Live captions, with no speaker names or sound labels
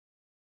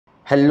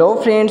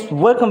Hello friends,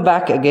 welcome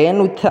back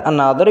again with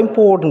another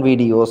important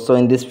video. So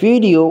in this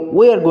video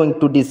we are going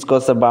to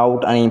discuss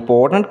about an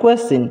important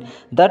question,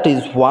 that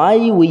is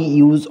why we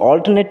use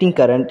alternating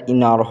current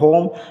in our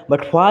home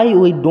but why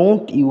we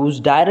don't use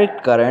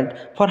direct current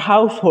for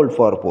household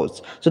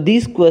purpose. So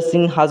this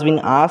question has been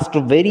asked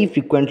very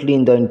frequently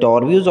in the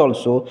interviews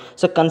also.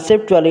 So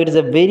conceptually it is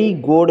a very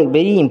good,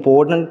 very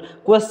important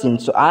question.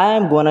 So I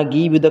am gonna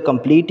give you the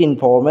complete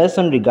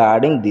information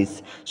regarding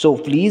this. So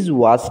please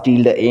watch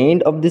till the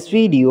end of this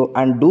video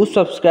and do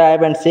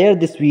subscribe and share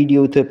this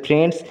video with your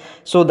friends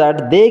so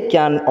that they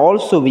can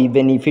also be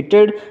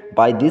benefited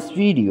by this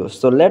video.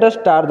 So let us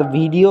start the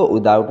video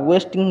without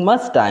wasting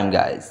much time,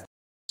 guys.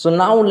 So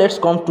now let's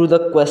come to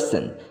the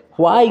question,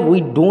 why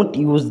we don't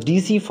use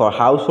DC for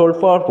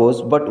household purpose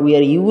but we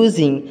are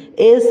using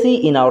AC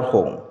in our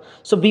home.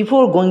 So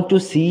before going to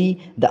see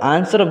the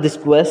answer of this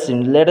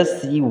question, let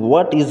us see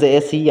what is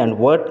AC and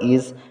what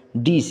is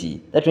DC.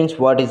 That means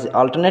what is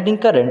alternating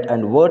current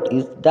and what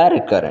is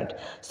direct current.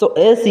 So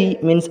AC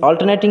means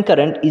alternating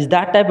current is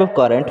that type of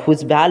current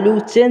whose value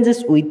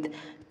changes with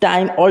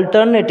time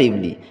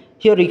alternatively.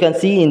 Here you can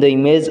see in the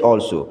image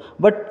also.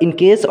 But in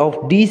case of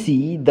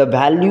DC, the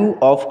value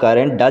of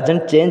current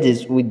doesn't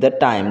changes with the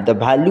time. The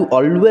value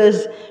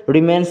always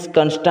remains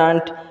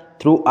constant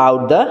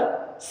throughout the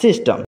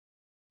system.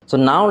 So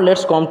now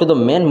let's come to the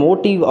main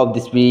motive of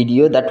this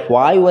video, that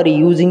why we are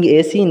using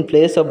AC in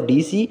place of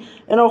DC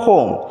in our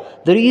home.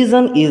 The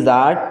reason is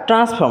that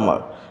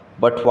transformer.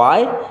 But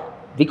why?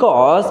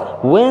 Because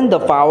when the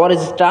power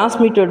is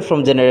transmitted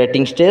from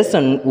generating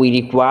station,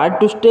 we require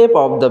to step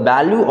up the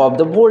value of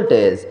the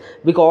voltage,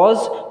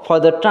 because for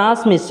the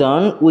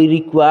transmission we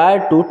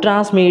require to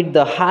transmit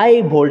the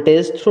high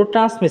voltage through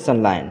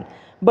transmission line.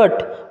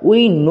 But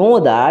we know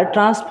that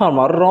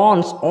transformer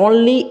runs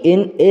only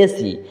in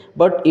AC,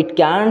 but it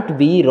can't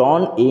be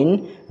run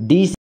in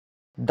DC.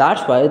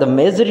 That's why the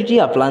majority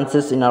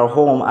appliances in our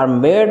home are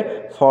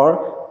made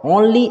for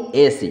only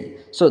AC.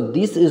 So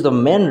this is the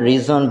main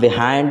reason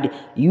behind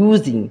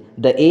using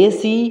the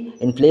AC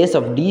in place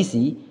of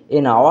DC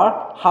in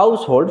our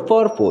household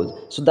purpose.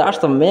 So that's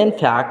the main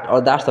fact,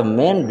 or that's the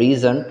main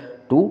reason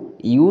to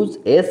use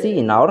AC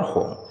in our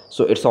home.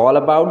 So it's all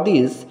about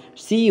this.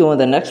 See you in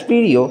the next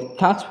video.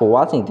 Thanks for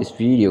watching this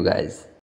video, guys.